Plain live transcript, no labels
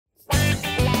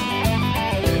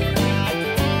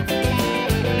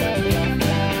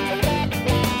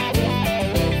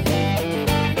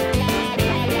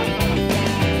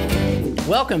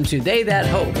Welcome to They That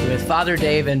Hope with Father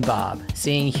Dave and Bob,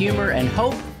 seeing humor and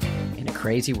hope in a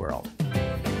crazy world.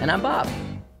 And I'm Bob.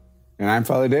 And I'm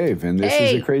Father Dave, and this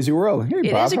is a crazy world. Hey,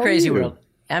 it Bob, is a crazy world.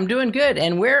 I'm doing good.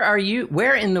 And where are you?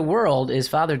 Where in the world is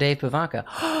Father Dave Pavanka?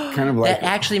 Kind of like that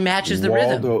actually matches the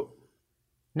Waldo. rhythm.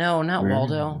 No, not Where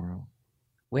Waldo.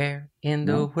 Where in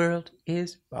the world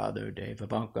is Father Dave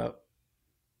Pavanka?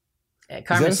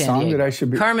 Carmen Is that a song Sandiego. that I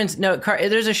should be?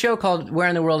 There's a show called Where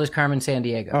in the World is Carmen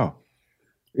Sandiego? Oh,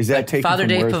 is that taken Father from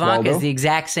Dave Where's Pavanka Waldo? is the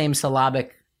exact same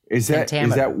syllabic. Is that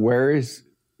pentameter. Where's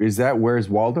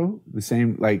Waldo? The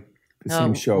same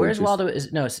same show. Where's Waldo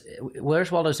Where's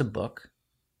Waldo is a book.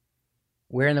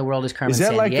 Where in the World is Carmen Is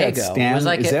that Sandiego? like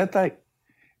that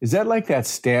is that like that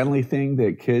Stanley thing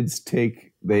that kids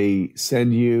take? They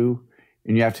send you,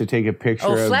 and you have to take a picture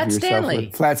of Flat yourself.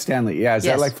 Stanley. Flat Stanley. Yeah, is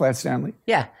Yes. that like Flat Stanley?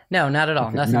 Yeah, no, not at all.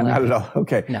 Okay. Nothing No, like not that. at all.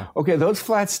 Okay. No. Okay, those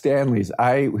Flat Stanleys,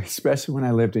 especially when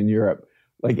I lived in Europe,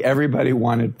 like everybody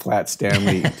wanted Flat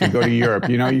Stanley to go to Europe.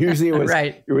 You know, usually it was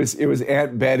Right. it was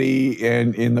Aunt Betty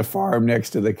and in the farm next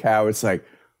to the cow. It's like,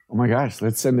 oh my gosh,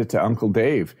 let's send it to Uncle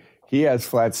Dave. He has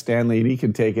Flat Stanley and he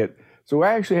can take it. So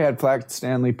I actually had Flat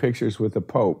Stanley pictures with the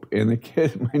Pope, and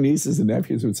my nieces and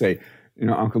nephews would say, you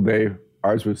know, Uncle Dave,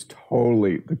 ours was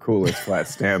totally the coolest Flat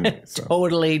Stanley. So.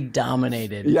 Totally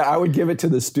dominated. Yeah, I would give it to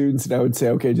the students and I would say,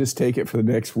 okay, just take it for the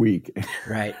next week.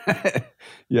 Right.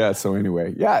 Yeah, so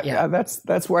anyway. Yeah,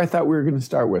 that's where I thought we were going to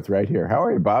start with right here. How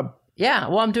are you, Bob? Yeah,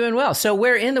 well, I'm doing well. So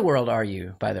where in the world are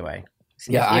you, by the way?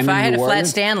 Yeah, if I'm I in had a New Flat Orleans.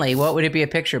 Stanley, what would it be a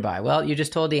picture by? Well, you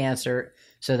just told the answer,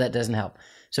 so that doesn't help.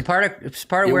 So part of It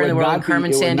where in the would world not in be-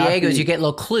 Carmen it would not Sandiego is be- you get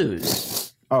little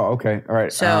clues. Oh, okay. All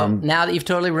right. So now that you've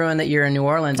totally ruined that you're in New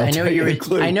Orleans, I know tell you you were a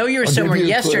clue. I know you were I'll give somewhere you a clue.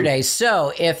 yesterday.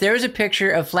 So if there's a picture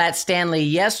of Flat Stanley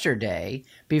yesterday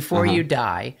before you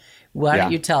die, why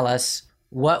don't you tell us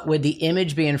what would the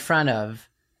image be in front of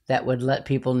that would let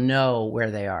people know where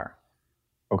they are?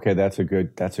 Okay, this is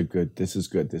good.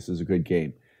 This is a good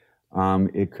game.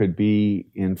 It could be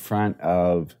in front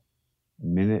of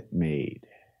Minute Maid.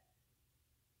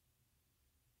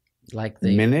 Like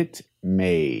the Minute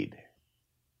Maid.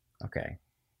 okay.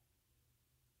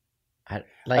 I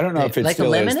don't know if it like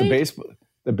still the is. lemonade?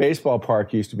 The baseball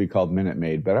park used to be called Minute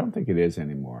Maid, but I don't think it is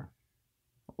anymore.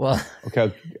 Well,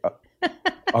 Okay,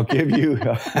 I'll give you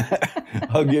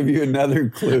another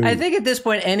clue. I think at this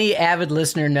point, any avid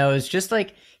listener knows just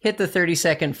like hit the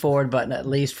 30-second forward button at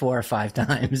least 4 or 5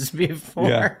 times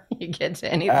before you get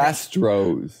to anything.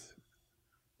 Astros.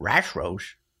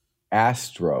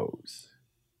 Astros.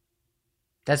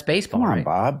 That's baseball, Come on, right?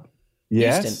 Bob.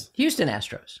 Yes. Houston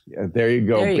Astros. Yeah, there you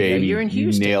go, There you go. baby. You're in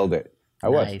Houston. You nailed it.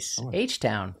 Nice.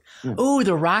 H-Town. Ooh,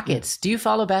 the Rockets. Do you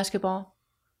follow basketball?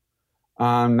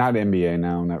 Not NBA.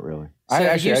 No, not really. So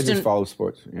I Houston- just follow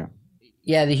sports. Yeah.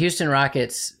 Yeah, the Houston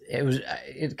Rockets,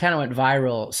 it kind of went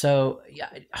viral. So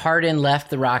Harden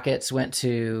left the Rockets, went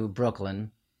to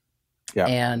Brooklyn. Yeah.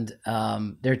 And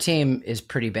their team is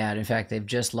pretty bad. In fact, they've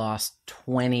just lost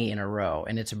 20 in a row,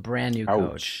 and it's a brand new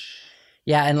coach.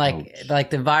 Yeah, and like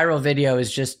the viral video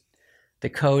is just the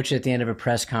coach at the end of a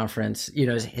press conference. You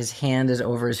know, his hand is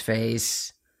over his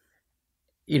face.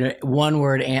 You know, one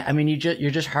word. I mean, your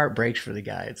just heart breaks for the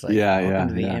guy. It's like welcome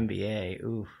to the NBA.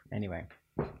 Ooh. Anyway,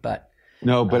 but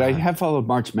I have followed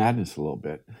March Madness a little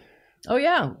bit. oh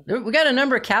yeah, we got a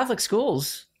number of Catholic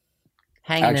schools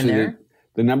hanging in Actually, there.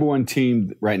 the number one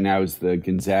team right now is the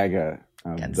Gonzaga.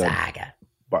 Gonzaga.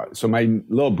 So my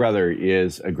little brother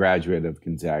is a graduate of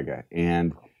Gonzaga,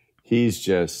 and he's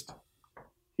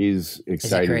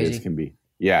excited crazy? as can be.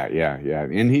 Yeah.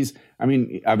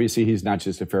 And obviously he's not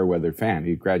just a Fairweather fan.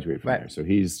 He graduated from there. So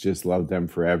he's just loved them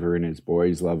forever, and his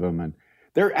boys love him. And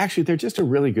they're just a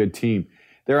really good team.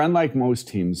 They're unlike most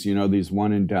teams, you know, these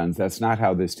one and dones. That's not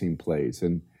how this team plays.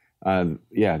 And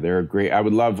they're great. I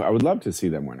would love to see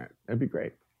them win it. That'd be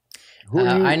great.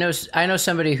 I know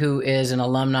somebody who is an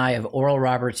alumni of Oral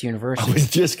Roberts I University. was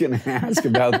just going to ask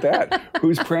about that.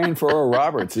 Who's praying for Oral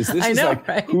Roberts?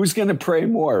 Right? Who's going to pray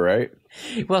more, right?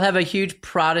 We'll have a huge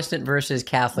Protestant versus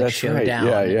Catholic That's showdown.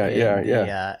 right.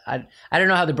 Yeah. I don't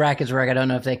know how the brackets work. I don't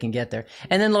know if they can get there.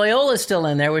 And then Loyola's still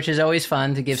in there, which is always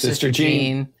fun to give Sister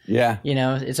Jean. Yeah. You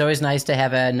know, it's always nice to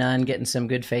have a nun getting some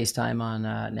good FaceTime on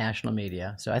national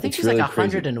media. So I think she's really like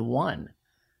crazy. 101.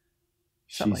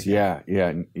 She's yeah.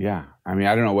 I mean,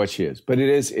 I don't know what she is, but it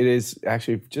is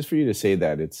actually just for you to say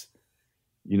that it's,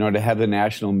 you know, to have the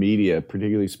national media,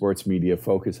 particularly sports media,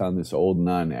 focus on this old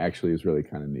nun actually is really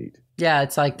kind of neat. Yeah,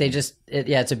 it's like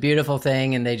it's a beautiful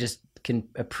thing, and they just can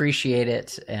appreciate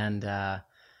it. And I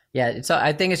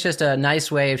think it's just a nice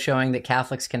way of showing that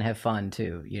Catholics can have fun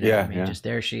too. You know, just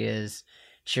there she is,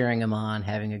 cheering them on,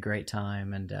 having a great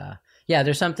time, and Yeah,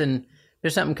 there's something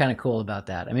kind of cool about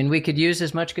that. I mean, we could use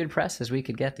as much good press as we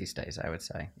could get these days, I would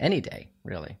say. Any day,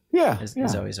 really. Yeah.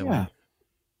 Is always a win.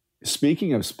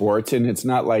 Speaking of sports, and it's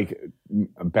not like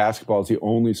basketball is the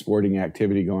only sporting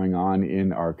activity going on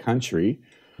in our country.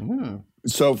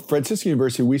 So Franciscan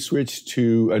University, we switched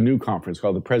to a new conference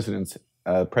called the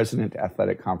President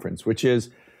Athletic Conference, which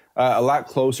is a lot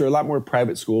closer, a lot more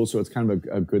private schools. So it's kind of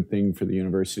a good thing for the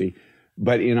university.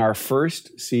 But in our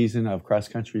first season of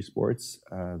cross-country sports,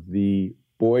 the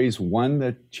boys won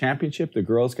the championship. The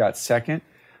girls got second.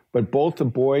 But both the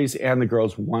boys and the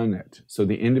girls won it. So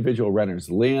the individual runners,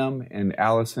 Liam and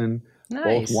Allison,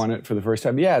 both won it for the first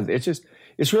time. Yeah,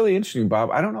 it's really interesting,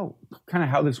 Bob. I don't know kind of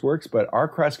how this works, but our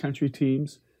cross-country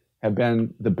teams have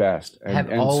been the best.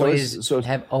 Have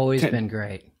always been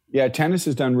great. Yeah, tennis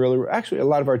has done actually, a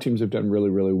lot of our teams have done really,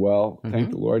 really well. Thank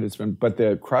the Lord. But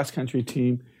the cross-country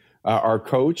team, our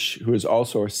coach, who is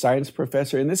also a science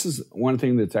professor, and this is one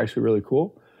thing that's actually really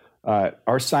cool.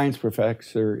 Our science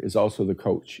professor is also the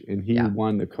coach, and he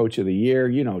won the Coach of the Year.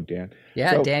 You know, Dan.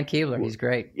 Yeah, so, Dan Keebler. He's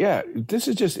great. Yeah, this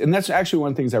is and that's actually one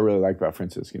of the things I really like about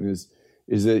Franciscan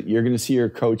is that you're going to see your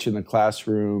coach in the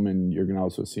classroom, and you're going to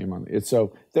also see him on it.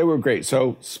 So they were great.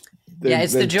 So it's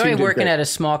the joy of working at a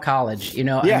small college. You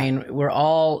know, I mean, we're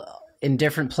all in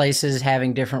different places,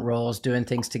 having different roles, doing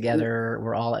things together.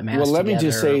 We're all at Mass together. Well, let me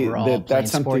just say we're all playing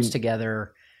sports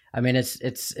together. I mean,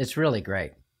 it's really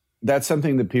great. That's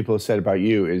something that people have said about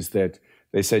you is that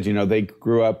they said, you know, they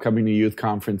grew up coming to youth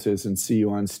conferences and see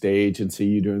you on stage and see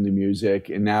you doing the music,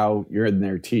 and now you're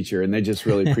their teacher, and they just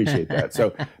really appreciate that.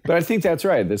 So, but I think that's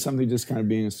right. There's something just kind of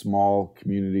being a small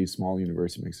community, small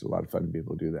university makes it a lot of fun to be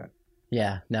able to do that.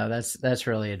 Yeah, no, that's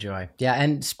really a joy. Yeah,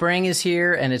 and spring is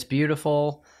here, and it's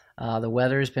beautiful. The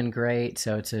weather's been great,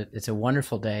 so it's a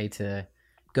wonderful day to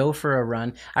go for a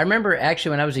run. I remember actually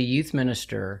when I was a youth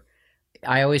minister,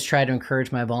 I always try to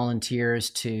encourage my volunteers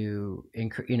to,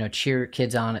 cheer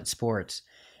kids on at sports.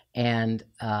 And,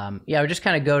 I would just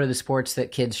kind of go to the sports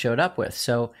that kids showed up with.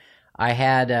 So I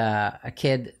had a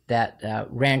kid that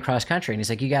ran cross country, and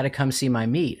he's like, you got to come see my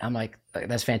meet. I'm like,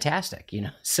 that's fantastic.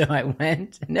 So I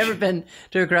went, never been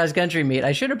to a cross country meet.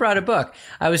 I should have brought a book.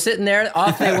 I was sitting there,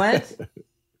 off they went.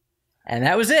 And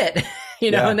that was it,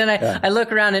 and then I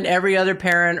look around and every other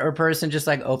parent or person just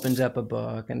like opens up a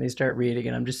book and they start reading,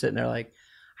 and I'm just sitting there like,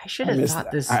 I should have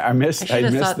thought this. I should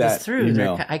have thought this through.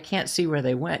 I can't see where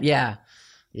they went. Yeah.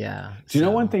 Yeah. Do you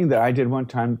know one thing that I did one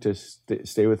time to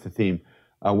stay with the theme?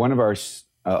 One of our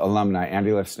alumni,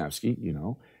 Andy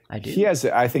Lefsnevsky, I do. He has,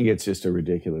 I think it's just a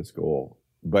ridiculous goal,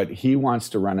 but he wants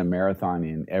to run a marathon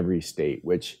in every state,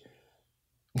 which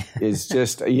is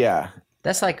just,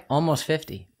 That's like almost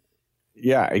 50.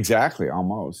 Yeah, exactly.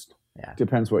 Almost. Yeah.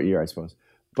 Depends what year, I suppose.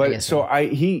 But so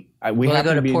we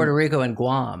go to Puerto Rico and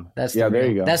Guam. That's there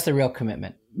you go. That's the real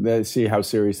commitment. Let's see how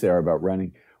serious they are about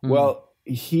running. Well,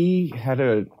 he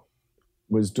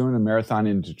was doing a marathon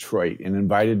in Detroit and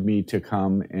invited me to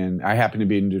come, and I happened to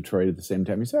be in Detroit at the same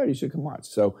time. He said, you should come watch.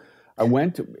 So I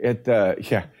went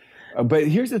but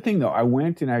here's the thing though. I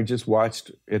went and I just watched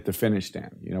at the finish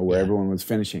stand, where everyone was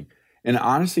finishing. And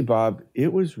honestly, Bob,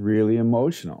 it was really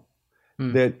emotional.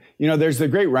 That, there's the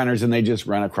great runners and they just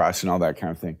run across and all that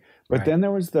kind of thing. But then there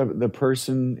was the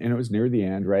person, and it was near the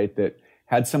end, right, that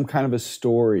had some kind of a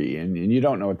story. And you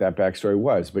don't know what that backstory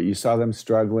was, but you saw them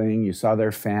struggling. You saw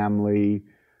their family.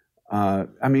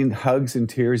 Hugs and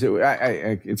tears.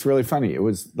 It's really funny.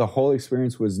 The whole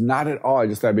experience was not at all. I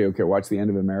just thought, okay, watch the end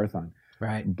of a marathon.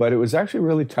 Right. But it was actually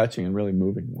really touching and really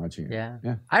moving watching it.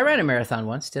 Yeah. I ran a marathon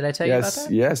once. Did I tell you about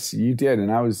that? Yes, you did. And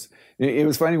it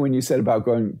was funny when you said about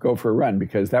go for a run,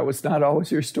 because that was not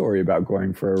always your story about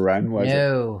going for a run, was it?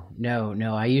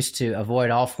 No. I used to avoid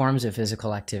all forms of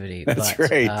physical activity. That's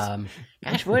great.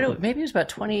 Maybe it was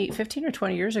about 15 or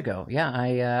 20 years ago. Yeah,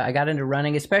 I got into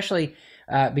running, especially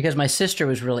because my sister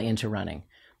was really into running.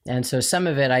 And so some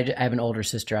of it, I have an older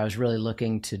sister. I was really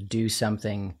looking to do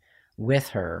something with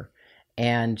her.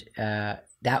 And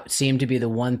that seemed to be the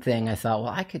one thing I thought,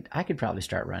 well, I could probably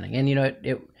start running. And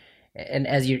and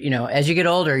as you get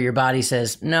older, your body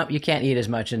says, no, you can't eat as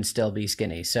much and still be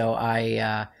skinny. So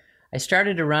I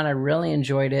started to run. I really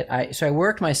enjoyed it. So I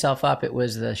worked myself up. It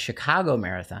was the Chicago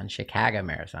Marathon,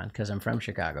 because I'm from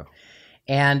Chicago.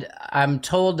 And I'm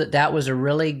told it was a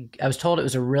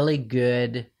really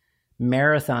good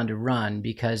marathon to run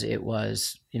because it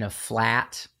was,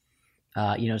 flat.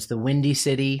 It's the Windy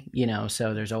City,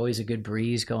 so there's always a good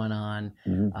breeze going on.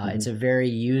 It's a very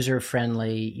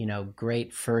user-friendly,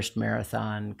 great first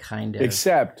marathon kind of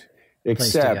except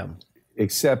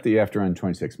that you have to run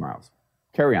 26 miles.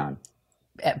 Carry on.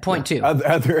 At point 2.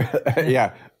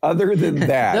 Yeah. other than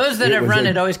that, those that have run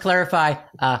it always clarify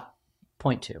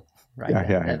 0.2. Right.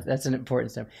 Yeah. That's an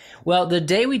important step. Well, the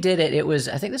day we did it,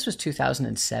 I think this was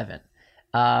 2007.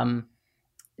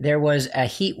 There was a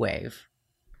heat wave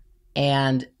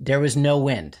and there was no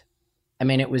wind. I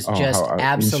mean, it was just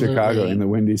absolutely. In Chicago, in the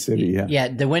Windy City, yeah. Yeah,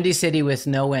 the Windy City with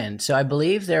no wind. So I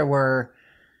believe there were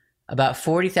about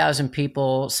 40,000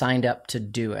 people signed up to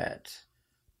do it,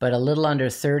 but a little under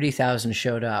 30,000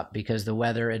 showed up because the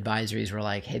weather advisories were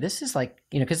like, hey, this is like,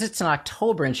 because it's in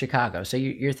October in Chicago. So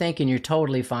you're thinking you're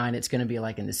totally fine. It's going to be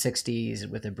like in the 60s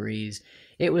with a breeze.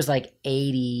 It was like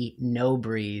 80, no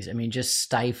breeze. I mean, just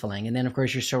stifling. And then, of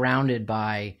course, you're surrounded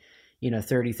by,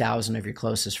 30,000 of your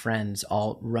closest friends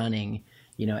all running,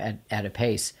 at a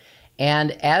pace.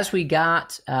 And as we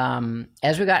got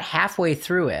halfway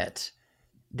through it,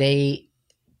 they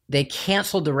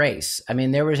canceled the race. I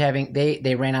mean,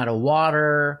 they ran out of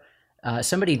water.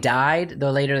 Somebody died,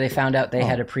 though later they found out they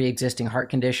had a pre-existing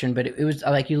heart condition. But it was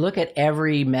like you look at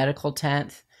every medical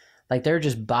tent, like they're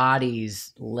just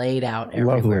bodies laid out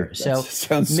everywhere. Lovely. So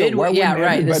sounds midway, yeah,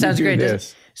 right. This sounds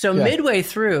great. So yeah. Midway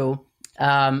through,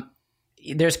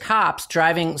 there's cops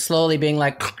driving slowly, being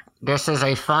like, "This is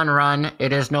a fun run.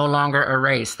 It is no longer a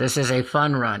race. This is a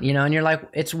fun run." And you're like,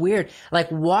 it's weird.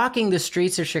 Like walking the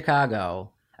streets of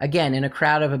Chicago, again, in a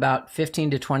crowd of about 15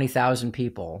 to 20,000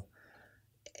 people.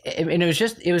 And it was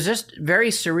just very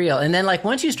surreal. And then like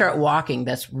once you start walking,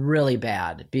 that's really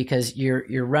bad because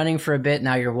you're running for a bit.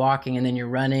 Now you're walking and then you're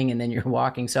running and then you're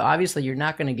walking. So obviously you're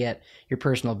not going to get your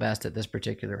personal best at this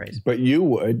particular race. But you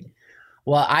would.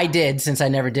 Well, I did since I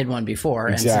never did one before.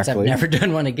 Exactly. And since I've never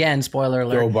done one again, spoiler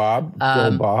alert. Go Bob.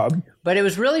 Go Bob. But it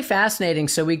was really fascinating.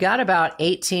 So we got about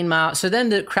 18 miles. So then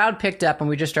the crowd picked up and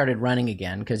we just started running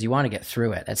again because you want to get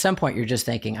through it. At some point, you're just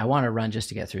thinking, I want to run just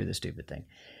to get through this stupid thing.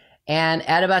 And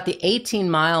at about the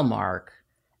 18-mile mark,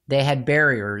 they had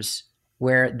barriers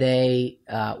where they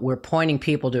were pointing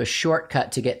people to a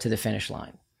shortcut to get to the finish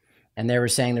line. And they were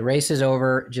saying, the race is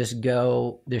over, just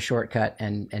go the shortcut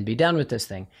and be done with this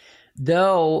thing.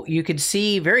 Though you could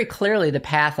see very clearly the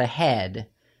path ahead,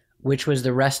 which was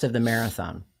the rest of the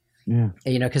marathon. Yeah.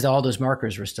 Because all those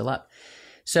markers were still up.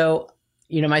 So,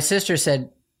 my sister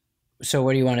said, so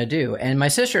what do you want to do? And my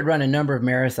sister had run a number of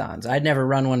marathons. I'd never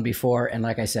run one before. And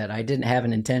like I said, I didn't have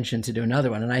an intention to do another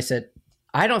one. And I said,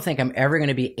 I don't think I'm ever going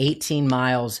to be 18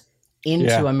 miles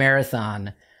into a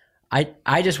marathon.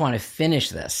 I just want to finish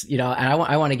this, and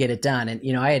I want to get it done. And,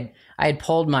 I had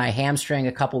pulled my hamstring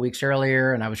a couple weeks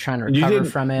earlier and I was trying to recover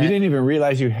from it. You didn't even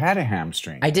realize you had a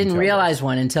hamstring. I didn't realize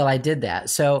one until I did that.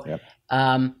 So,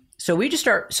 so we just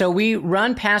we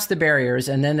run past the barriers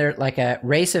and then there like a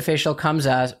race official comes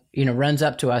runs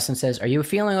up to us and says, "Are you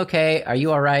feeling okay? Are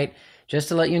you all right? Just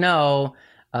to let you know,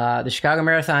 the Chicago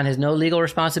Marathon has no legal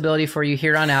responsibility for you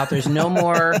here on out. There's no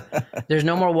more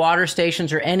water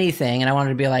stations or anything." And I wanted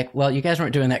to be like, well, you guys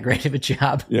weren't doing that great of a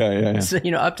job. Yeah. So,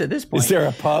 up to this point. Is there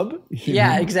a pub?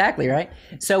 Yeah, exactly. Right.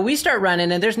 So we start running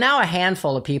and there's now a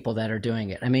handful of people that are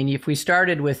doing it. I mean, if we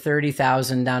started with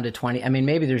 30,000 down to 20, I mean,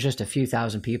 maybe there's just a few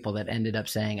thousand people that ended up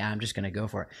saying, I'm just going to go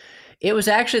for it. It was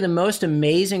actually the most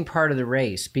amazing part of the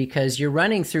race because you're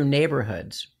running through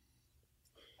neighborhoods.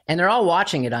 And they're all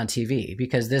watching it on TV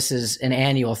because this is an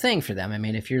annual thing for them. I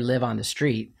mean, if you live on the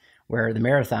street where the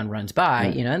marathon runs by,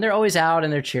 and they're always out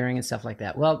and they're cheering and stuff like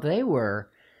that. Well, they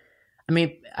were,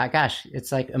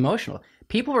 it's like emotional.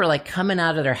 People were like coming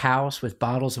out of their house with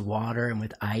bottles of water and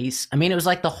with ice. I mean, it was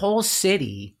like the whole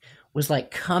city was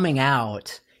like coming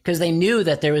out because they knew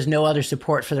that there was no other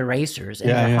support for the racers.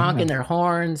 And they're honking their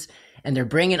horns and they're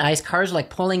bringing ice. Cars like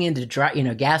pulling into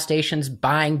gas stations,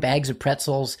 buying bags of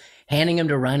pretzels, handing them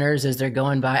to runners as they're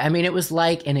going by. I mean, it was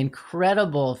like an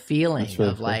incredible feeling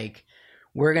of like,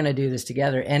 we're going to do this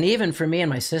together. And even for me and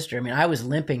my sister, I mean, I was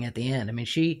limping at the end. I mean,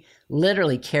 she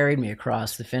literally carried me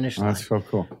across the finish line. That's so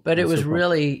cool. But it was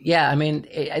really, I mean,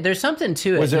 there's something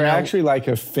to it. Was there actually like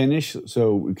a finish?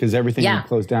 So, because everything had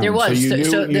closed down. There was.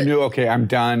 So you knew, okay, I'm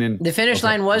done. And the finish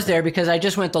line was there because I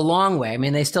just went the long way. I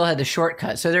mean, they still had the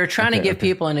shortcut. So they were trying to give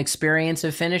people an experience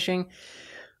of finishing.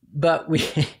 But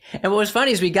and what was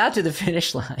funny is we got to the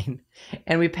finish line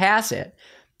and we pass it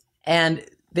and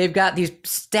they've got these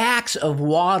stacks of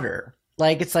water.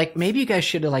 Like, it's like, maybe you guys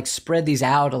should have like spread these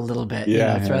out a little bit,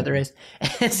 throughout the race.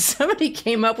 And somebody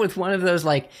came up with one of those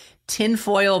like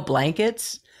tinfoil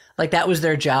blankets. Like that was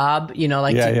their job,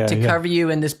 to cover you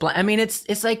in this I mean,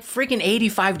 it's like freaking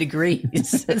 85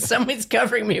 degrees and somebody's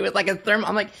covering me with like a thermal.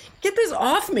 I'm like, get this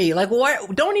off me. Like, why?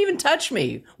 Don't even touch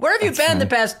me. Where have you been the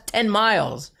past 10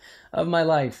 miles of my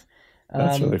life?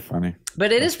 That's really funny.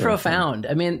 But it is profound.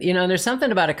 Funny. I mean, there's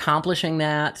something about accomplishing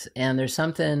that. And there's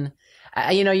something,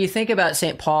 You think about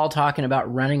St. Paul talking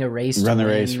about running a race. Run the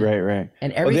race, right.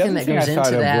 And everything that goes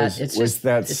into that,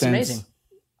 it's amazing.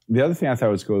 The other thing I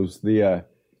thought was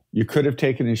you could have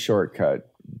taken a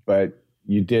shortcut, but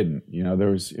you didn't.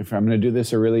 If I'm going to do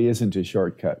this, there really isn't a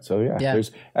shortcut. So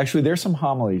there's some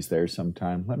homilies there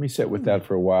sometime. Let me sit with that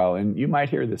for a while, and you might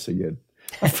hear this again.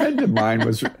 A friend of mine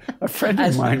was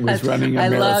running a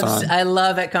marathon. I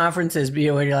love at conferences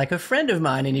when you're like, a friend of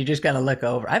mine, and you just got to look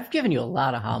over. I've given you a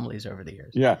lot of homilies over the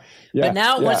years. Yeah. But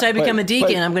now, once I become a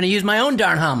deacon, I'm going to use my own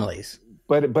darn homilies.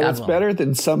 But it's better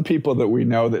than some people that we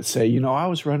know that say, I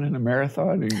was running a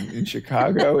marathon in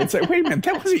Chicago. It's like, wait a minute,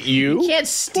 that wasn't you. You can't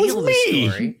steal the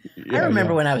story. I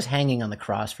remember when I was hanging on the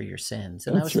cross for your sins,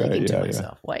 and I was thinking to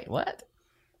myself, wait, what?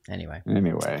 Anyway.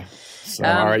 So,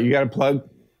 all right, you got a plug?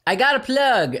 I got a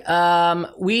plug.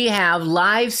 We have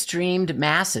live streamed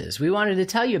masses we wanted to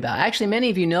tell you about. Actually, many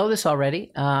of you know this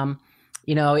already.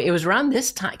 It was around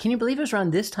this time. Can you believe it was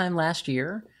around this time last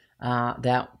year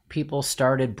that people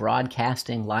started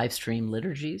broadcasting live stream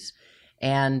liturgies?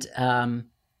 And,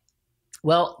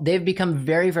 they've become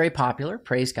very, very popular.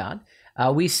 Praise God.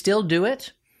 We still do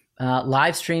it.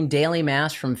 Live stream daily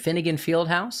mass from Finnegan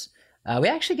Fieldhouse. We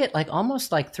actually get almost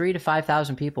 3,000 to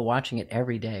 5,000 people watching it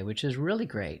every day, which is really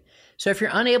great. So if you're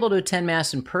unable to attend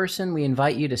Mass in person, we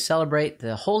invite you to celebrate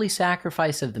the holy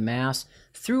sacrifice of the Mass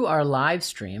through our live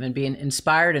stream and be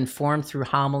inspired and formed through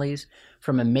homilies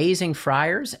from amazing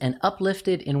friars and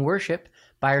uplifted in worship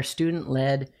by our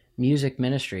student-led music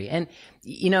ministry. And,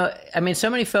 so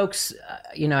many folks,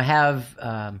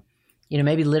 have...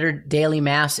 maybe daily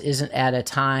mass isn't at a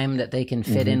time that they can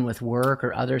fit in with work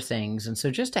or other things. And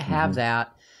so just to have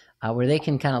that where they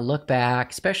can kind of look back,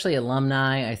 especially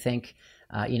alumni, I think,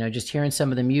 just hearing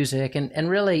some of the music and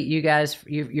really you guys,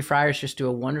 you friars just do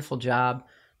a wonderful job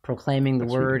proclaiming the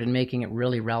word and making it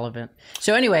really relevant.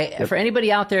 So anyway, for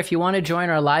anybody out there, if you want to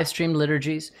join our live stream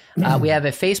liturgies, we have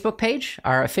a Facebook page,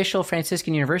 our official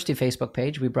Franciscan University Facebook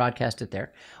page. We broadcast it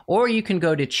there. Or you can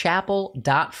go to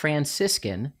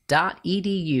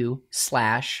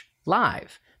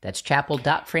chapel.franciscan.edu/live. That's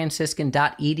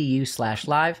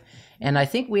chapel.franciscan.edu/live. And I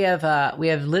think we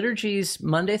have liturgies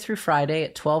Monday through Friday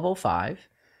at 12:05.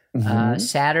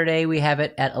 Saturday we have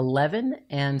it at 11,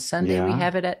 and Sunday we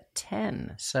have it at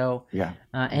 10. So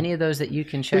any of those that you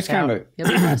can check out. It's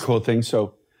kind of a cool thing.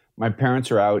 So my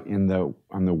parents are out on the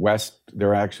west.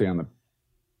 They're actually on the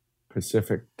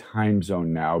Pacific time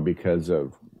zone now because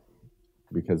of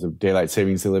daylight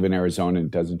savings. They live in Arizona and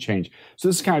it doesn't change. So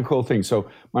this is kind of a cool thing. So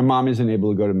my mom isn't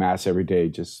able to go to Mass every day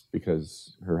just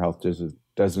because her health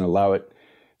doesn't allow it.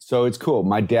 So it's cool.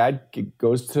 My dad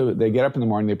they get up in the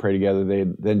morning, they pray together.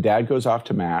 Then dad goes off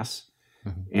to Mass.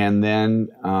 And then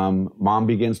mom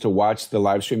begins to watch the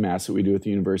live stream Mass that we do at the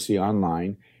university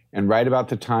online. And right about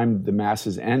the time the Mass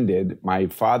is ended, my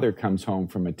father comes home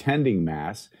from attending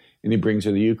Mass and he brings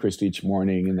her the Eucharist each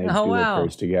morning and they do their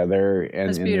prayers together. And,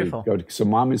 That's beautiful. So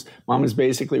mom is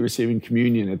basically receiving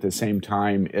communion at the same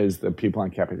time as the people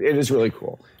on campus. It is really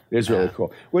cool. It is really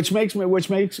cool. Which makes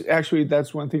actually,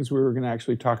 that's one of the things we were going to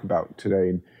actually talk about today.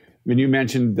 And when you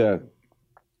mentioned the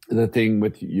thing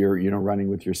with your, running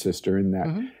with your sister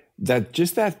and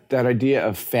that idea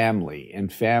of family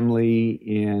and family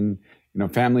in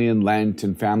Lent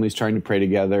and families trying to pray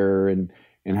together and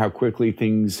how quickly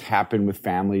things happen with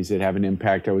families that have an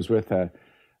impact. I was with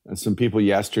some people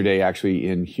yesterday actually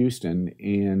in Houston,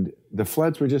 and the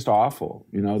floods were just awful.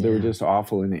 They were just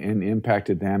awful and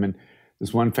impacted them. And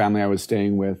this one family I was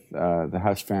staying with, the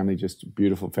Huss family, just a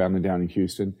beautiful family down in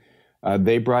Houston,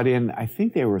 they brought in, I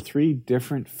think there were 3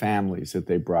 different families that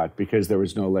they brought because there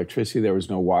was no electricity, there was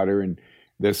no water, and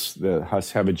the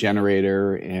Huss have a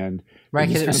generator. And right,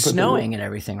 because it was snowing and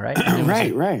everything, right?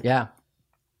 Right. Yeah.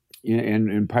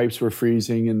 And pipes were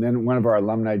freezing. And then one of our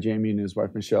alumni, Jamie and his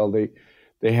wife, Michelle, they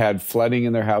had flooding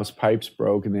in their house, pipes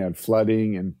broke, and they had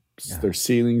flooding, and their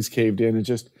ceilings caved in, and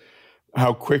just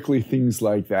how quickly things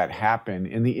like that happen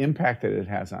and the impact that it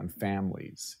has on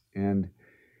families. And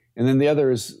then the other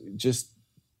is just,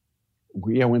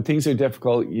 when things are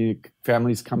difficult,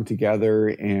 families come together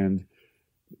and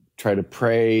try to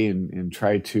pray and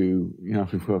try to,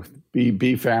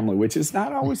 be family, which is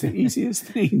not always the easiest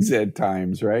things at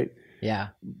times, right? Yeah.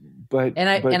 But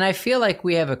I feel like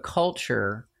we have a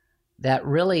culture that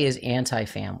really is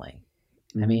anti-family.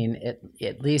 I mean,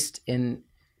 at least in,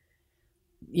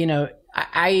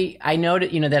 I know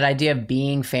that, that idea of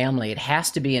being family, it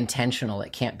has to be intentional.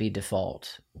 It can't be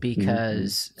default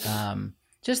because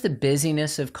just the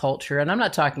busyness of culture. And I'm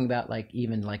not talking about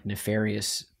even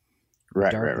nefarious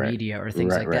dark media or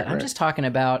things like that. I'm just talking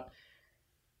about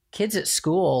kids at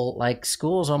school.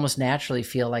 Schools almost naturally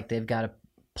feel like they've got to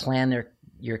plan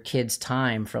your kids'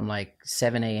 time from like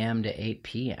 7 a.m. to 8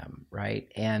 p.m.,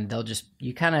 right? And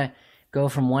you kind of go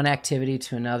from one activity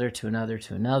to another, to another,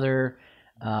 to another.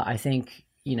 I think,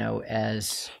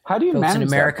 as how do you folks in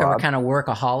America, that, we're kind of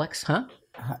workaholics, huh?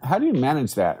 How do you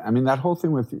manage that? I mean, that whole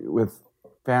thing with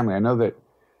family, I know that,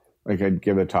 like, I'd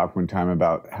give a talk one time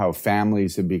about how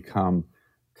families have become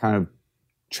kind of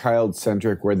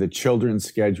child-centric, where the children's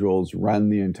schedules run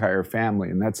the entire family.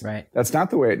 And that's right. That's not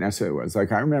the way it necessarily was.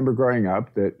 Like, I remember growing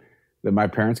up that my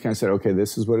parents kind of said, okay,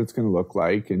 this is what it's going to look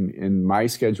like. And my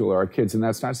schedule are our kids. And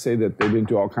that's not to say that they didn't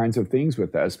do all kinds of things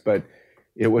with us, but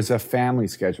it was a family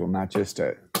schedule, not just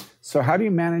so how do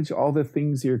you manage all the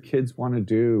things your kids want to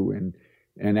do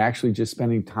and actually just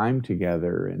spending time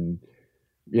together and,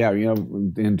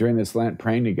 and during this Lent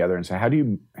praying together? And so how do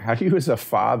you as a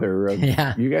father of,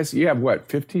 you have what,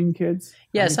 15 kids?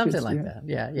 Yeah, something kids like that.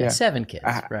 Yeah. 7 kids,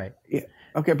 right. Yeah.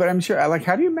 Okay, but I'm sure,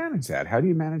 how do you manage that? How do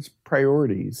you manage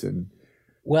priorities?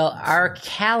 Well, our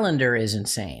calendar is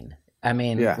insane. I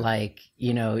mean,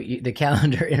 the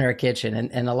calendar in our kitchen,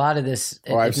 and a lot of this,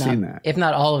 I've seen that. If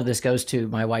not all of this goes to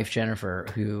my wife, Jennifer,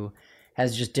 who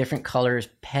has just different colors,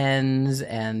 pens,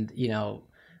 and,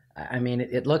 I mean,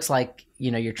 it looks like,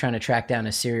 you're trying to track down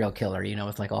a serial killer,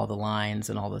 with like all the lines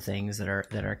and all the things that are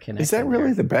connected. Is that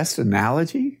really the best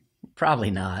analogy?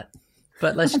 Probably not.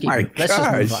 But let's let's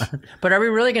just move on. But are we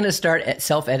really going to start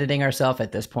self-editing ourselves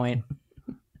at this point?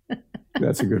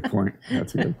 That's a good point.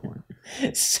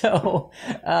 So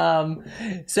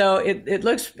it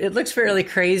looks fairly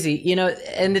crazy,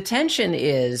 and the tension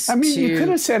is. I mean, you could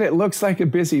have said it looks like a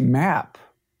busy map.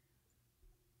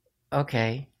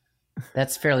 Okay,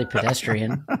 that's fairly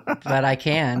pedestrian, but I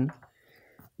can.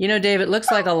 Dave, it looks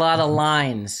like a lot of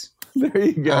lines. There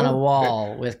you go. On a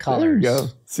wall with colors. There you go.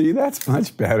 See, that's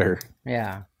much better.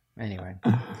 Yeah. Anyway.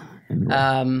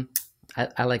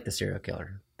 I like the serial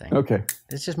killer thing. Okay.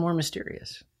 It's just more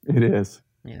mysterious. It is.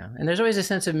 And there's always a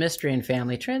sense of mystery in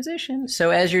family transition. So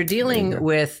as you're dealing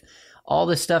with all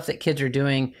the stuff that kids are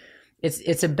doing,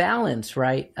 it's a balance,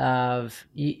 right? Of,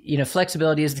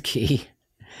 flexibility is the key.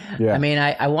 Yeah. I mean,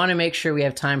 I want to make sure we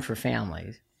have time for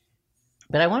families,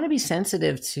 but I want to be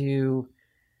sensitive to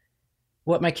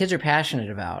what my kids are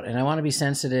passionate about. And I want to be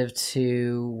sensitive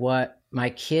to what my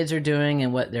kids are doing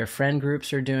and what their friend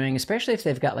groups are doing, especially if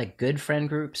they've got like good friend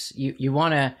groups. You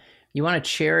want to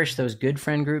cherish those good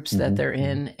friend groups that they're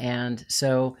in. And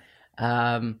so,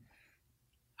 I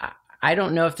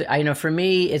don't know if for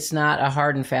me, it's not a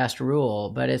hard and fast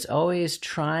rule, but it's always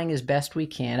trying as best we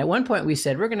can. At one point we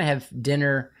said, we're going to have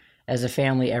dinner as a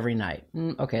family every night.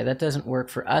 Okay. That doesn't work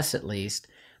for us, at least,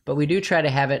 but we do try to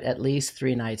have it at least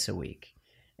 3 nights a week.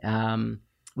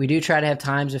 We do try to have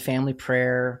times of family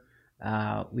prayer.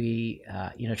 We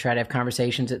try to have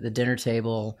conversations at the dinner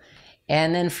table.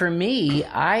 And then for me,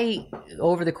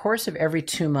 over the course of every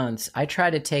 2 months, I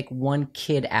try to take one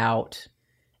kid out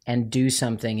and do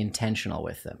something intentional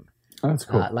with them. Oh, that's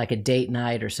cool. Like a date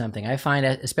night or something. I find,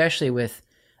 especially with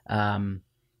having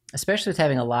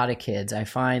a lot of kids, I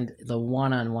find the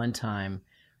one-on-one time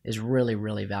is really,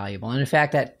 really valuable. And in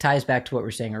fact, that ties back to what we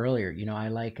were saying earlier.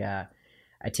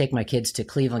 I take my kids to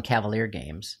Cleveland Cavalier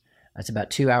games. It's about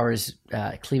 2 hours.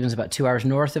 Cleveland's about 2 hours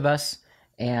north of us.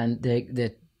 And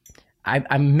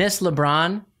I miss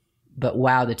LeBron, but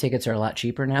wow, the tickets are a lot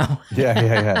cheaper now.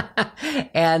 Yeah.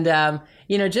 And,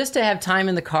 just to have time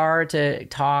in the car to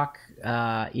talk,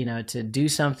 to do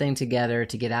something together,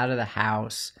 to get out of the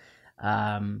house,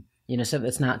 something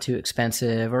that's not too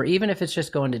expensive, or even if it's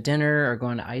just going to dinner or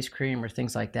going to ice cream or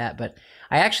things like that. But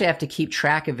I actually have to keep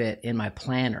track of it in my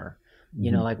planner,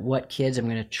 like what kids I'm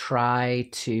going to try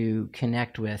to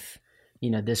connect with,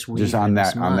 this week. Just on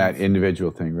that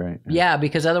individual thing, right? Yeah,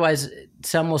 because otherwise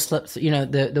some will slip,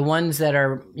 the ones that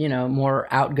are, more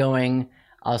outgoing,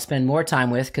 I'll spend more time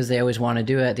with because they always want to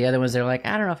do it. The other ones, they're like,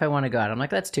 I don't know if I want to go out. I'm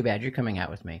like, that's too bad. You're coming out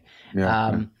with me.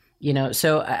 Yeah.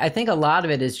 So I think a lot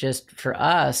of it is just, for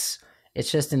us,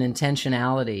 it's just an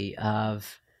intentionality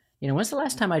of, when's the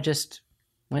last time I just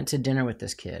went to dinner with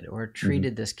this kid or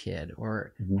treated this kid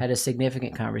or had a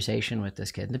significant conversation with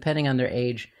this kid. Depending on their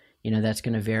age, that's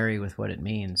going to vary with what it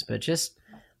means. But just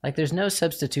like, there's no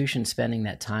substitution spending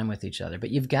that time with each other,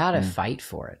 but you've got to fight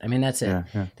for it. I mean, that's it.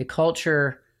 Yeah. The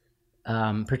culture,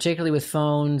 particularly with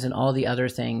phones and all the other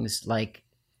things, like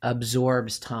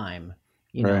absorbs time,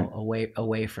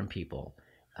 away from people.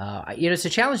 It's a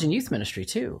challenge in youth ministry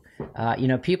too.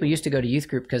 People used to go to youth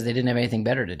group because they didn't have anything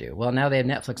better to do. Well, now they have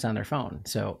Netflix on their phone.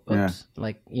 So,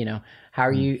 how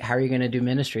are you going to do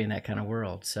ministry in that kind of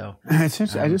world? So, I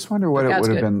just wonder what it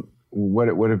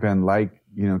would have been like,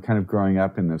 kind of growing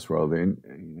up in this world. And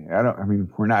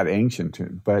we're not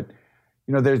ancient, but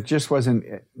there just wasn't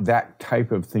that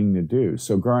type of thing to do.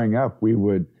 So growing up, we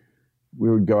would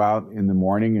go out in the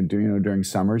morning and during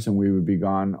summers, and we would be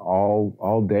gone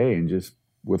all day and just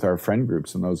with our friend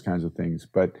groups and those kinds of things.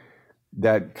 But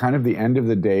that kind of the end of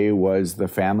the day was the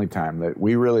family time that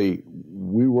we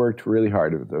worked really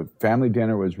hard. The family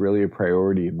dinner was really a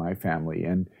priority in my family.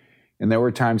 And there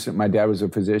were times that my dad was a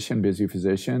busy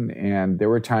physician, and there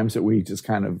were times that we just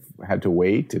kind of had to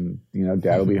wait, and,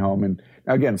 dad will be home. And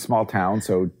again, small town,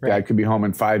 so dad could be home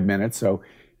in 5 minutes. So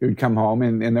he would come home,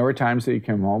 and there were times that he'd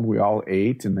come home, we all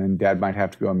ate, and then dad might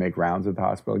have to go and make rounds at the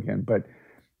hospital again. But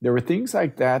there were things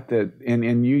like that,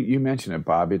 and you mentioned it,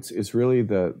 Bob, it's really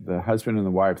the husband and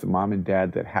the wife, the mom and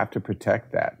dad, that have to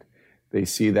protect that. They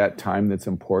see that time that's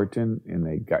important, and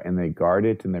they guard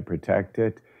it and they protect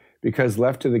it, because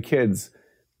left to the kids,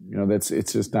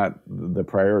 it's just not the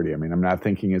priority. I mean, I'm not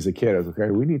thinking as a kid, I was like,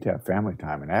 okay, we need to have family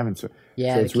time, and haven't. So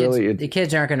the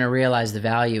kids aren't going to realize the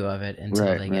value of it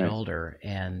until they get older.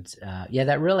 And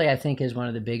that really, I think, is one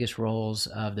of the biggest roles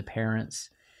of the parents,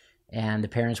 and the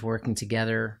parents working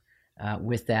together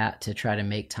with that to try to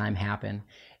make time happen.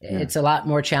 Yeah. It's a lot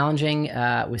more challenging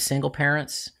with single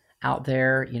parents out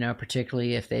there,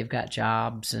 particularly if they've got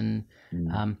jobs. And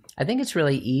I think it's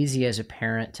really easy as a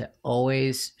parent to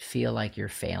always feel like you're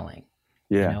failing.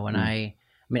 Yeah.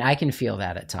 I can feel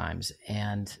that at times.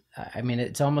 And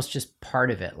it's almost just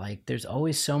part of it. Like, there's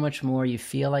always so much more you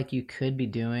feel like you could be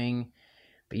doing,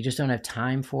 but you just don't have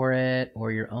time for it, or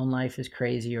your own life is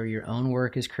crazy, or your own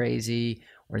work is crazy,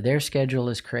 or their schedule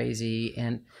is crazy.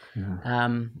 And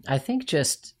I think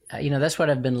just, that's what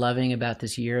I've been loving about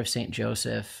this year of St.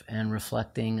 Joseph, and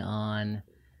reflecting on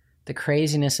the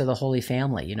craziness of the Holy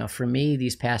Family. For me,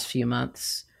 these past few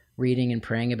months, reading and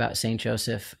praying about St.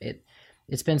 Joseph,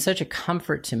 it's been such a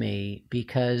comfort to me,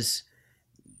 because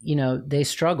they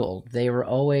struggled. They were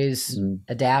always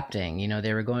adapting.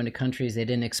 They were going to countries they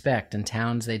didn't expect, and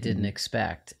towns they didn't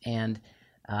expect. And,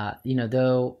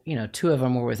 though, two of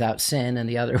them were without sin and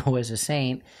the other was a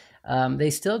saint, they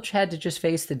still had to just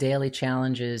face the daily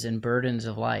challenges and burdens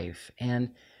of life. And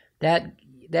that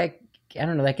I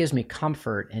don't know, that gives me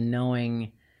comfort in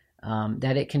knowing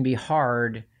that it can be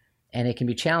hard and it can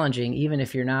be challenging, even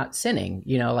if you're not sinning,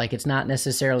 like, it's not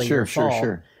necessarily your fault.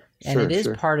 Sure. And it is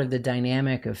part of the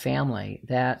dynamic of family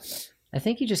that I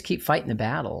think you just keep fighting the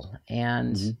battle,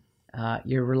 and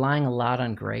you're relying a lot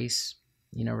on grace,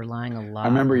 relying a lot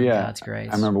on God's grace.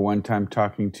 I remember one time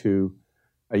talking to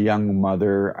a young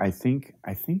mother. I think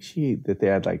that they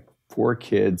had like 4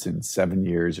 kids in 7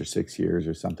 years or 6 years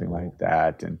or something like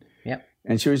that.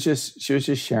 And she was just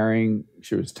sharing.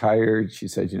 She was tired. She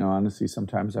said, honestly,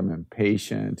 sometimes I'm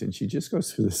impatient. And she just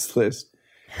goes through this list.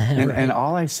 And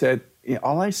all I said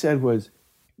was,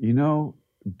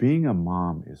 being a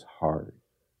mom is hard.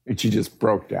 And she just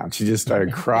broke down. She just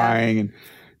started crying.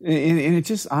 And it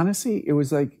just, honestly, it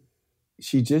was like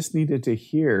she just needed to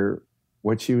hear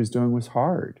what she was doing was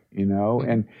hard,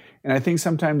 And I think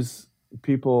sometimes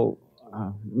people,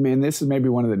 this is maybe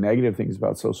one of the negative things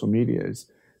about social media, is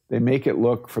they make it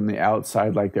look from the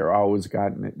outside like they're always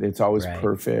it's always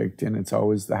perfect, and it's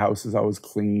always, the house is always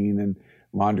clean, and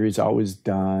laundry's always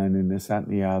done, and this, that,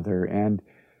 and the other. And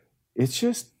it's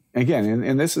just, again,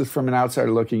 and this is from an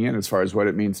outsider looking in as far as what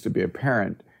it means to be a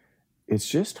parent. It's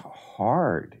just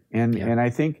hard. And I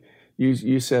think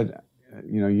you said,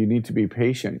 you need to be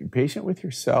patient with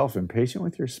yourself and patient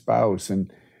with your spouse.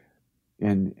 And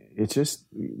it's just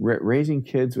raising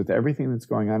kids with everything that's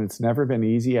going on. It's never been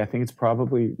easy. I think it's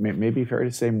probably, maybe fair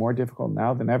to say, more difficult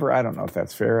now than ever. I don't know if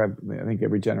that's fair. I think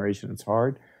every generation it's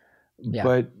hard. Yeah.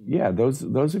 But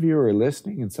those of you who are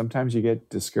listening, and sometimes you get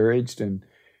discouraged, and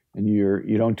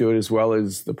you don't do it as well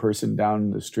as the person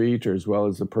down the street, or as well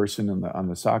as the person on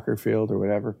the soccer field or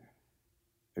whatever.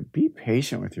 Be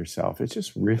patient with yourself. It's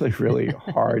just really, really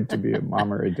hard to be a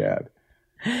mom or a dad.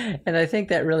 And I think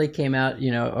that really came out,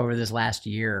 over this last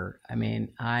year.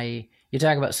 You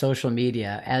talk about social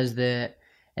media, as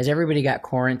everybody got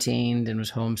quarantined and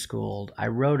was homeschooled, I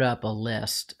wrote up a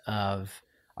list of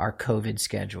our COVID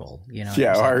schedule.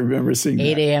 I remember seeing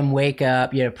 8 a.m. wake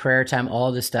up, prayer time,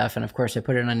 all this stuff. And of course I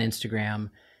put it on Instagram,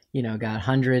 got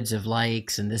hundreds of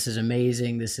likes, and this is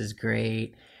amazing. This is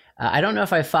great. I don't know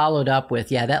if I followed up with,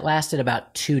 that lasted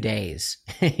about 2 days,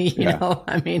 know,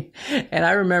 and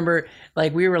I remember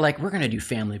we were like, we're going to do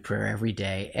family prayer every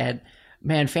day. And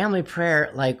man, family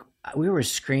prayer, we were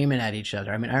screaming at each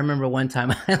other. I remember one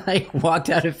time I walked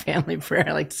out of family prayer,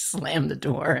 I slammed the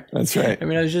door. That's right. I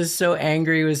was just so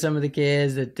angry with some of the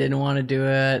kids that didn't want to do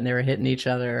it, and they were hitting each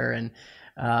other.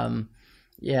 And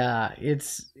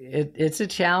it's a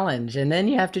challenge. And then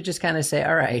you have to just kind of say,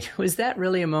 all right, was that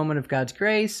really a moment of God's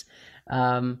grace?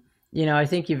 I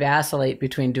think you vacillate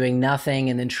between doing nothing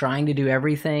and then trying to do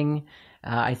everything.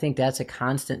 I think that's a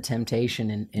constant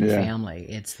temptation in family.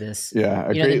 It's this,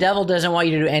 the devil doesn't want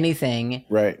you to do anything.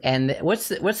 Right. And what's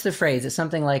the phrase? It's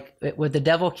something like, what the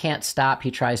devil can't stop, he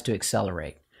tries to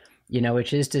accelerate,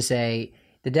 which is to say,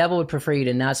 the devil would prefer you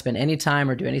to not spend any time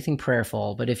or do anything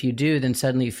prayerful. But if you do, then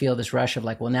suddenly you feel this rush of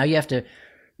like, well, now you have to,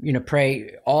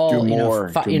 pray all,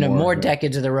 more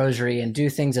decades of the rosary and do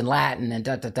things in Latin and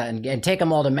and take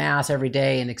them all to mass every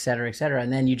day and et cetera, et cetera.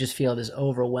 And then you just feel this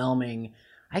overwhelming,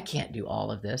 I can't do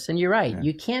all of this. And you're right. Yeah.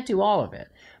 You can't do all of it,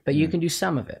 but you can do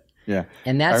some of it. Yeah.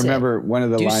 And that's I remember one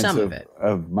of the lines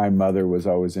of my mother was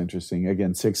always interesting.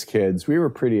 Again, 6 kids. We were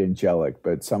pretty angelic,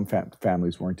 but some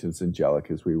families weren't as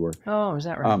angelic as we were. Oh, is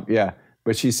that right? Yeah.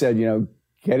 But she said,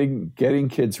 getting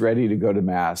kids ready to go to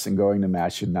mass and going to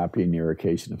mass should not be an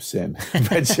irritation of sin,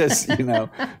 but just,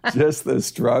 just the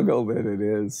struggle that it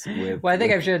is. Well, I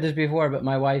think I've shared this before, but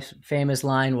my wife's famous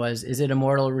line was, is it a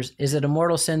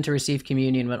mortal sin to receive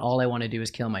communion when all I want to do is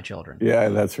kill my children? Yeah,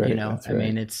 that's right. That's right. I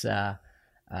mean, it's,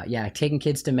 taking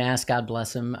kids to mass, God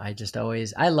bless them.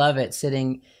 I love it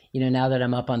sitting, now that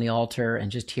I'm up on the altar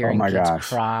and just hearing kids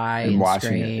cry and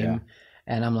scream. It,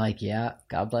 And I'm like,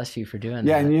 God bless you for doing that.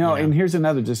 Yeah, and and here's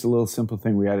another just a little simple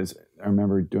thing we had is I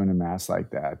remember doing a mass like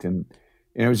that. And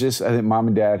it was just, I think mom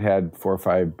and dad had 4 or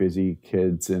 5 busy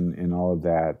kids and all of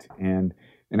that. And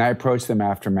I approached them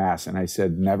after mass and I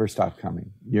said, never stop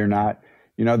coming. You're not,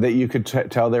 that you could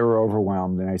tell they were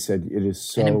overwhelmed. And I said, it is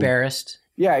so. And embarrassed.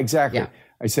 Yeah, exactly. Yeah.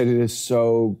 I said, it is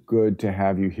so good to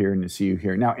have you here and to see you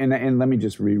here. Now, and let me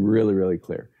just be really, really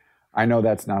clear. I know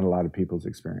that's not a lot of people's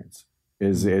experience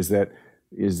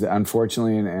is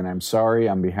unfortunately, and I'm sorry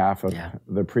on behalf of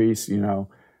the priests,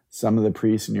 some of the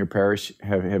priests in your parish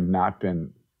have not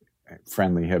been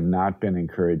friendly, have not been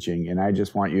encouraging. And I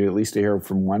just want you at least to hear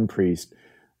from one priest,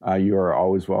 you are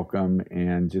always welcome,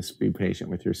 and just be patient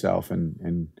with yourself.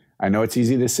 And I know it's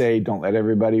easy to say, don't let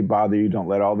everybody bother you, don't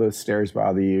let all those stares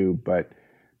bother you, but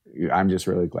I'm just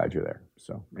really glad you're there.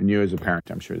 So, and you as a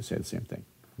parent, I'm sure to say the same thing.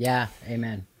 Yeah,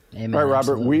 amen. Amen. All right,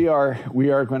 Robert, absolutely.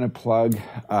 we are going to plug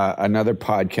another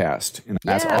podcast. And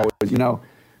that's always,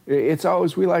 it's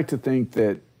always, we like to think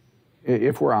that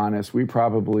if we're honest, we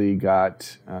probably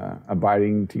got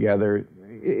Abiding Together.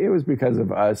 It was because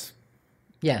of us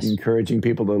encouraging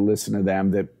people to listen to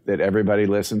them, that everybody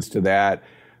listens to that.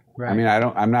 Right. I mean,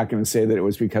 I'm not going to say that it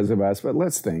was because of us, but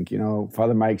let's think,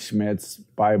 Father Mike Schmidt's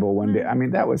Bible one day. I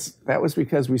mean, that was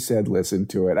because we said, listen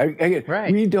to it.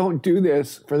 Right. We don't do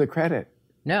this for the credit.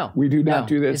 No, we do not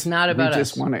do this. It's not about us. We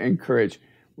just want to encourage.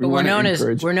 We're known as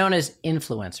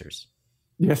influencers.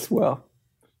 Yes,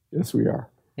 yes, we are.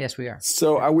 Yes, we are.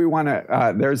 So we want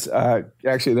to. There's a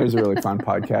really fun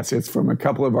podcast. It's from a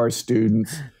couple of our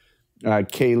students,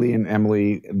 Kaylee and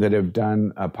Emily, that have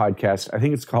done a podcast. I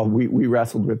think it's called. We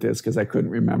wrestled with this because I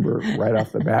couldn't remember right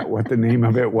off the bat what the name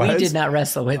of it was. We did not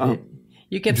wrestle with it.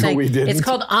 You kept saying it's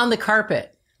called On the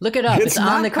Carpet. Look it up. It's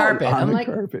On the Carpet. I'm like,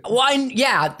 why?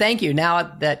 Yeah, thank you.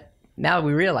 Now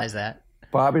we realize that.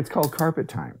 Bob, it's called Carpet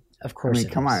Time. Of course.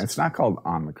 Come on. It's not called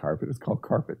On the Carpet. It's called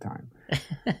Carpet Time.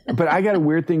 But I got a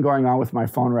weird thing going on with my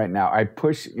phone right now. I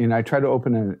push, I try to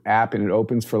open an app and it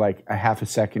opens for like a half a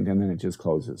second and then it just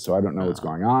closes. So I don't know what's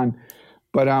going on.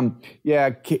 But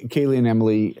Kaylee and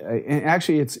Emily, and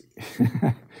actually it's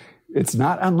it's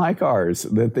not unlike ours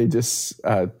that they just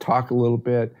talk a little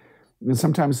bit. And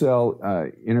sometimes they'll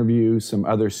interview some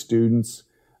other students.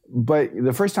 But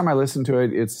the first time I listened to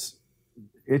it, it's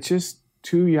just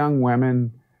 2 young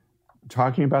women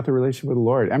talking about the relationship with the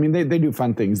Lord. I mean, they do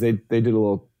fun things. They did a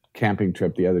little camping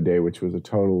trip the other day, which was a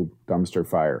total dumpster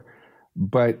fire.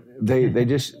 But they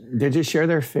just share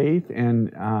their faith,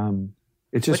 and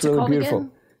it's just really beautiful.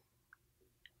 Again?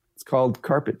 It's called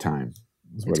Carpet Time.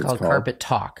 It's called Carpet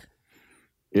Talk.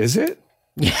 Is it?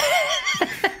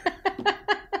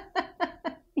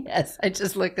 Yes, I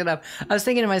just looked it up. I was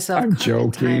thinking to myself, I'm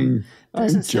joking.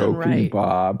 I'm joking, right.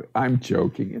 Bob. I'm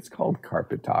joking. It's called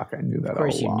Carpet Talk. I knew that all along.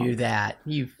 Of course you knew that.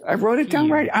 I wrote it down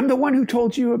right. I'm the one who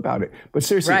told you about it. But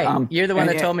seriously. Right. You're the one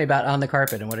that told me about On the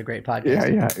Carpet, and what a great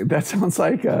podcast. Yeah. That sounds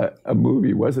like a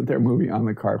movie. Wasn't there a movie On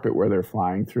the Carpet where they're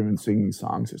flying through and singing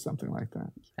songs or something like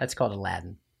that? That's called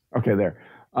Aladdin. Okay, there.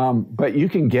 But you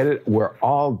can get it where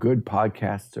all good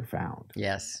podcasts are found.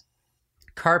 Yes.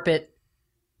 Carpet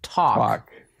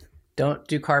Talk. Don't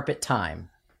do Carpet Time.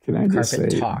 Can I just say,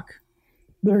 Talk.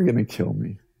 They're going to kill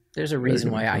me. There's a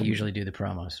reason why I usually do the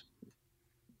promos.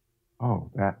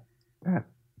 Oh, that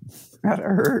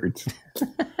hurt.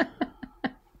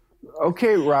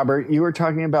 Okay, Robert, you were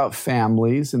talking about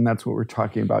families, and that's what we're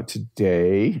talking about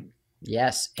today.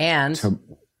 Yes, and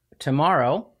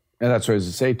tomorrow And that's what I was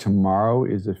to say. Tomorrow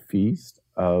is a feast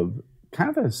of kind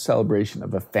of a celebration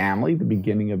of a family, the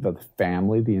beginning of a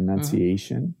family, the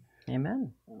Annunciation.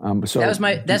 Amen. So that's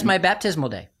my baptismal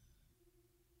day.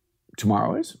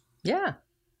 Tomorrow is? Yeah.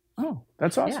 Oh,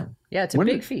 that's awesome. Yeah, it's a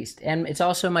big feast. And it's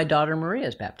also my daughter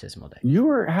Maria's baptismal day.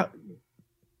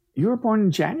 You were born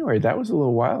in January. That was a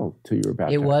little while till you were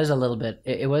baptized. It was a little bit.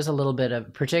 It was a little bit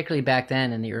of, particularly back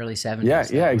then in the early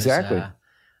 70s. Yeah, exactly.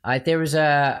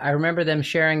 I remember them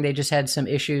sharing, they just had some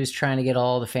issues trying to get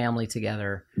all the family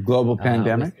together. Global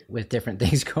pandemic? With different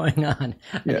things going on.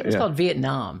 I think it was called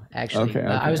Vietnam, actually. Okay,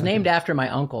 I was named after my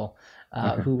uncle,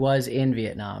 who was in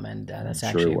Vietnam, and that's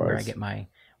actually where I get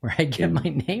my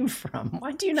name from.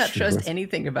 Why do you not trust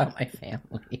anything about my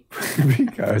family?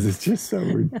 Because it's just so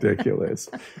ridiculous.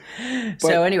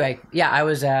 So anyway, I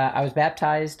was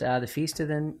baptized the Feast of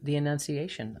the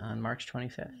Annunciation on March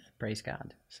 25th. Praise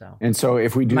God. So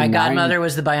if we do, my godmother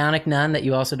was the bionic nun that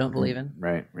you also don't believe in.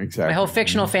 Right, exactly. My whole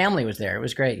fictional family was there. It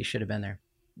was great. You should have been there.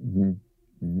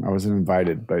 I wasn't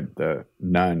invited, but the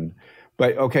nun.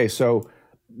 But okay, so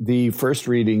the first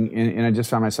reading, and I just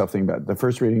found myself thinking about it, the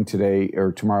first reading today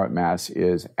or tomorrow at Mass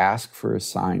is ask for a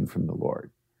sign from the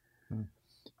Lord.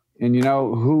 And you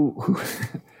know,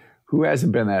 who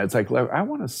hasn't been that? It's like, I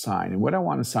want a sign. And what I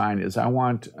want to sign is I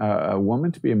want a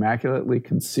woman to be immaculately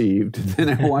conceived.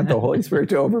 Then I want the Holy Spirit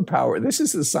to overpower. This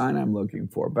is the sign I'm looking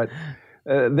for. But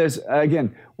there's,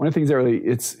 again, one of the things that really,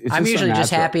 it's I'm usually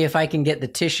just happy if I can get the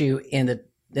tissue in the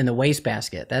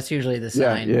wastebasket. That's usually the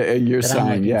sign. Yeah, your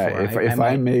sign. If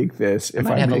I make this, if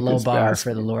I have a low bar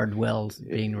for the Lord will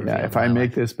being revealed. Yeah, if I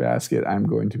make this basket, I'm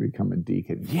going to become a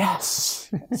deacon.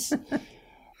 Yes.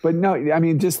 But no, I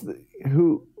mean, just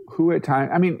who at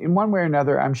times, I mean, in one way or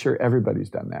another, I'm sure everybody's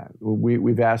done that.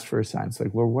 We've asked for a sign. It's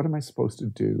like, Lord, what am I supposed to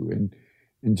do? And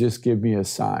just give me a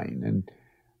sign.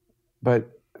 But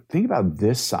think about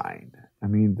this sign. I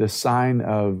mean, the sign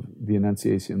of the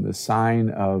Annunciation, the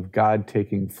sign of God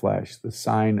taking flesh, the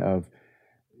sign of,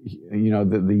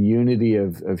 the unity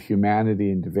of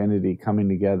humanity and divinity coming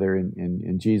together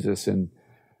in Jesus. And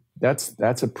that's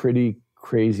a pretty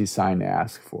crazy sign to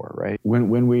ask for, right?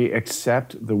 When we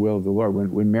accept the will of the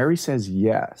Lord, when Mary says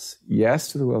yes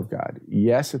to the will of God,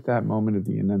 yes at that moment of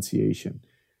the Annunciation,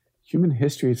 human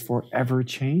history is forever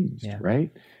changed, right?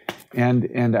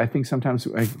 And I think sometimes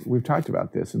we've talked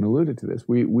about this and alluded to this.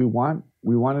 We want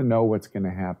to know what's going to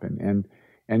happen, and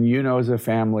as a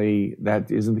family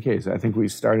that isn't the case. I think we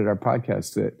started our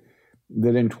podcast that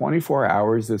in 24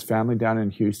 hours, this family down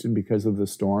in Houston, because of the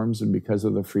storms and because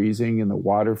of the freezing and the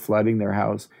water flooding their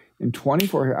house, in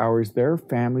 24 hours, their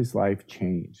family's life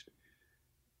changed.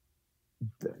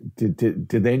 Did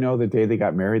they know the day they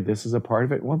got married, this is a part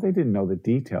of it? Well, they didn't know the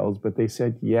details, but they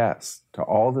said yes to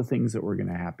all the things that were going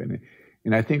to happen.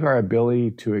 And I think our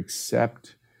ability to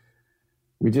accept,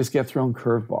 we just get thrown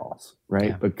curveballs, right?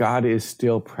 Yeah. But God is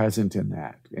still present in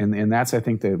that. And that's, I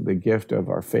think, the gift of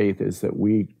our faith is that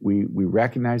we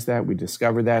recognize that, we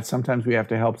discover that. Sometimes we have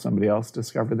to help somebody else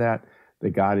discover that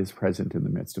God is present in the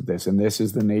midst of this. And this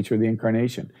is the nature of the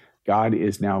Incarnation. God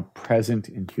is now present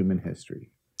in human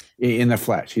history, in the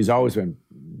flesh. He's always been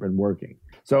working.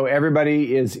 So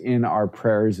everybody is in our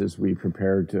prayers as we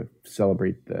prepare to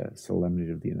celebrate the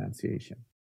solemnity of the Annunciation.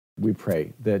 We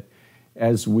pray that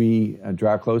as we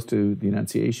draw close to the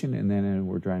Annunciation, and then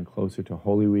we're drawing closer to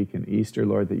Holy Week and Easter,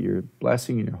 Lord, that your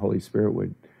blessing and your Holy Spirit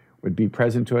would be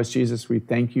present to us. Jesus, we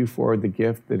thank you for the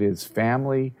gift that is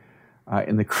family,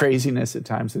 and the craziness at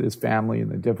times that is family, and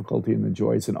the difficulty and the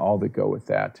joys and all that go with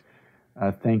that.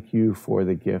 Thank you for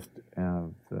the gift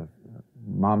of the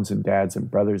moms and dads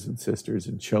and brothers and sisters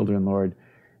and children, Lord,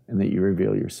 and that you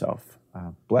reveal yourself.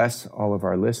 Bless all of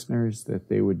our listeners, that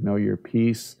they would know your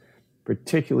peace,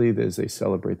 particularly as they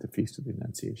celebrate the Feast of the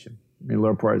Annunciation. May the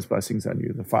Lord pour out his blessings on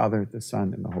you, the Father, the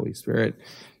Son, and the Holy Spirit.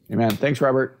 Amen. Thanks,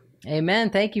 Robert.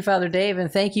 Amen. Thank you, Father Dave,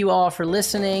 and thank you all for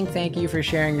listening. Thank you for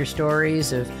sharing your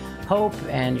stories of hope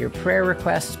and your prayer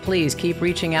requests. Please keep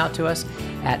reaching out to us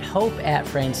at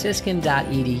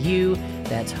hope@franciscan.edu.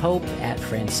 That's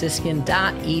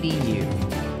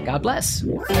hope@franciscan.edu. God bless.